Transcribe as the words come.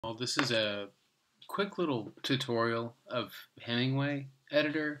channel. This is a quick little tutorial of Hemingway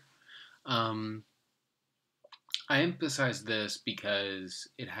Editor. Um, I emphasize this because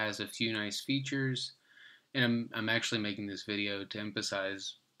it has a few nice features, and I'm actually making this video to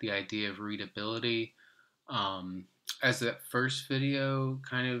emphasize the idea of readability. As that first video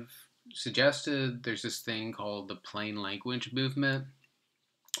kind of suggested, there's this thing called the plain language movement,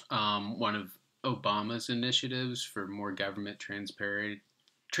 one of Obama's initiatives for more government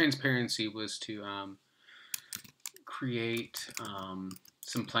transparency was to create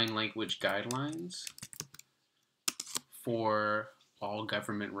some plain language guidelines for all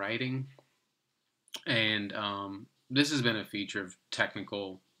government writing. And this has been a feature of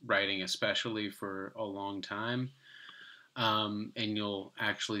technical writing, especially for a long time. And you'll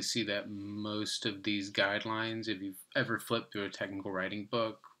actually see that most of these guidelines, if you've ever flipped through a technical writing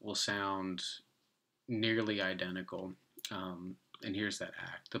book, will sound nearly identical. And here's that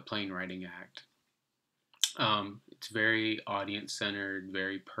act, the Plain Writing Act. It's very audience-centered,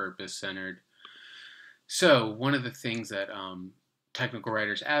 very purpose-centered. So one of the things that technical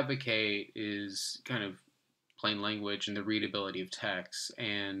writers advocate is kind of plain language and the readability of text.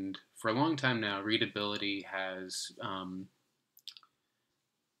 And for a long time now, readability has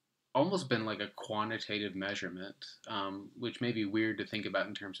almost been like a quantitative measurement, which may be weird to think about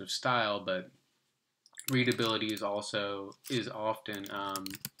in terms of style, but readability is often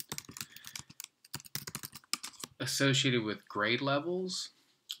associated with grade levels.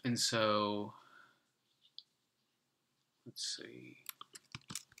 And so let's see,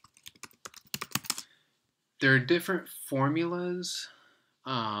 there are different formulas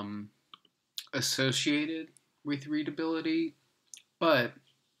associated with readability, but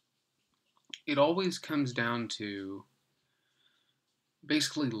it always comes down to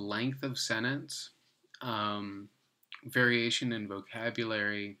basically length of sentence, variation in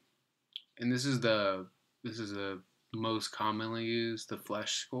vocabulary, and this is the most commonly used, the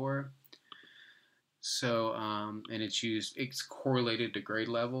Flesch score. So and it's correlated to grade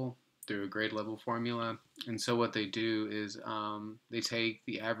level through a grade level formula. And so what they do is they take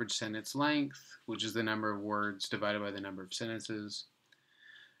the average sentence length, which is the number of words divided by the number of sentences,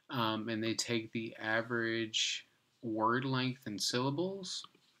 and they take the average word length in syllables,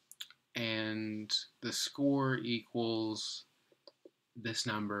 and the score equals this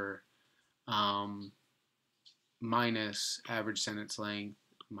number minus average sentence length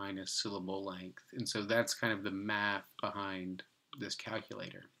minus syllable length. And so that's kind of the math behind this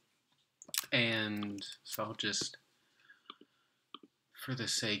calculator. And so I'll just, for the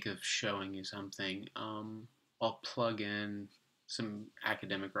sake of showing you something, I'll plug in some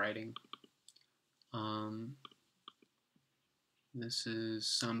academic writing. This is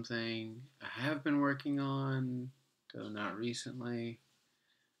something I have been working on, though not recently.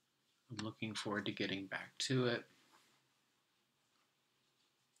 I'm looking forward to getting back to it.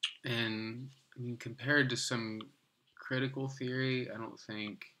 And I mean, compared to some critical theory, I don't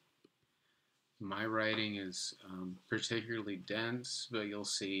think my writing is particularly dense, but you'll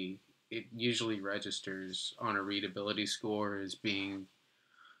see it usually registers on a readability score as being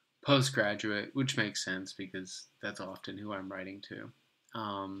postgraduate, which makes sense because that's often who I'm writing to.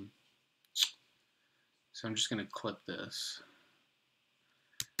 So I'm just going to clip this.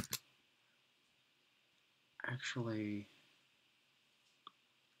 Actually,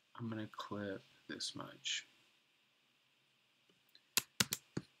 I'm going to clip this much.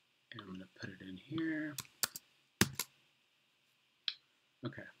 And I'm going to put it in here.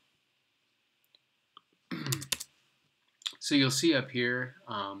 Okay. So you'll see up here,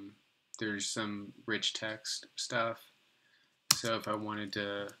 there's some rich text stuff. So if I wanted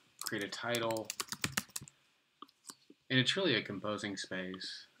to create a title, and it's really a composing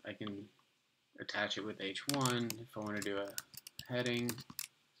space, I can attach it with H1. If I want to do a heading,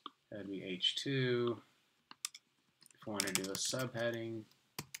 that'd be H2. If I want to do a subheading,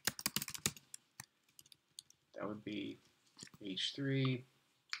 that would be H3.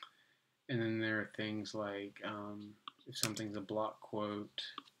 And then there are things like if something's a block quote,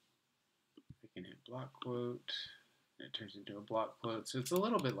 I can hit block quote, and it turns into a block quote. So it's a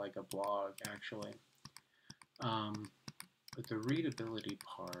little bit like a blog, actually. But the readability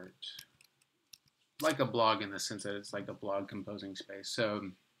part, like a blog in the sense that it's like a blog composing space.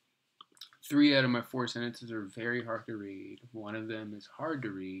 So 3 out of my 4 sentences are very hard to read. One of them is hard to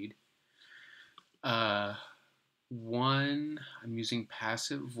read. One, I'm using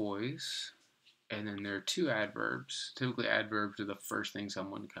passive voice, and then there are 2 adverbs. Typically adverbs are the first thing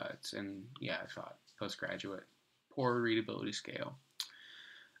someone cuts, and yeah, I thought postgraduate, poor readability scale.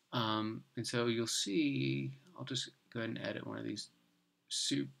 And so you'll see, I'll just go ahead and edit one of these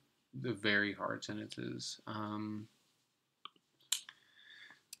the very hard sententences.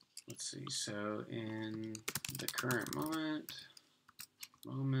 Let's see. So in the current moment,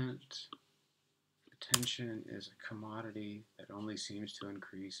 attention is a commodity that only seems to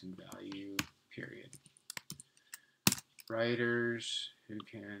increase in value, period. Writers who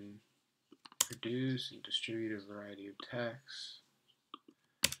can produce and distribute a variety of texts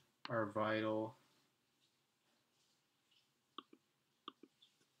are vital.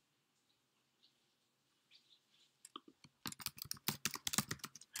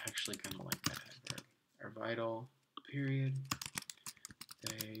 I actually kind of like that adverb. Are vital, period.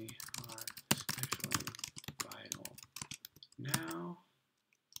 They are especially vital now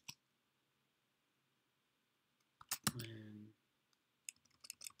when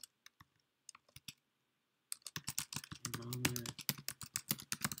moment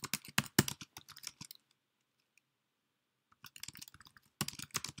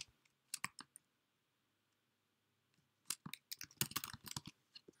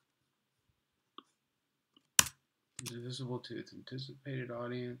is visible to its anticipated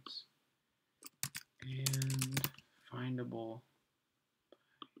audience and findable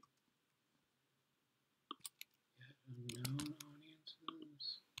yet unknown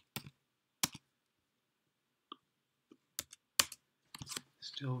audiences.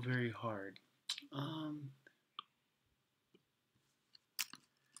 Still very hard.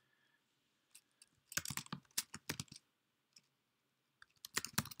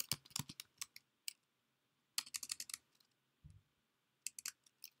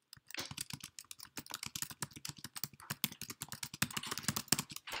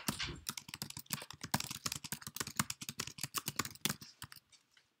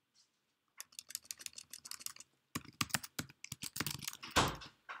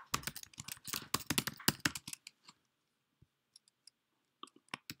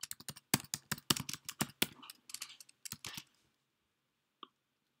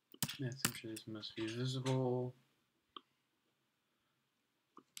 Messages must be visible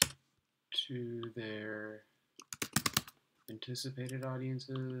to their anticipated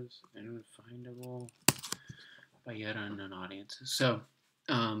audiences and findable by yet unknown audiences. So,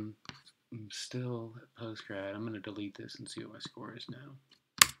 I'm still at post-grad. I'm going to delete this and see what my score is now.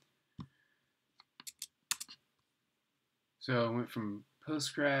 So I went from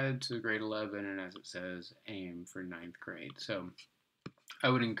post-grad to grade 11, and as it says, aim for 9th grade. So I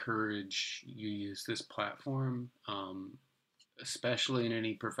would encourage you use this platform, especially in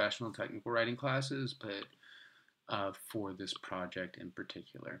any professional technical writing classes, but for this project in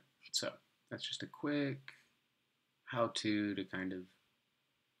particular. So that's just a quick how-to to kind of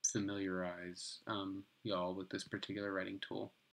familiarize y'all with this particular writing tool.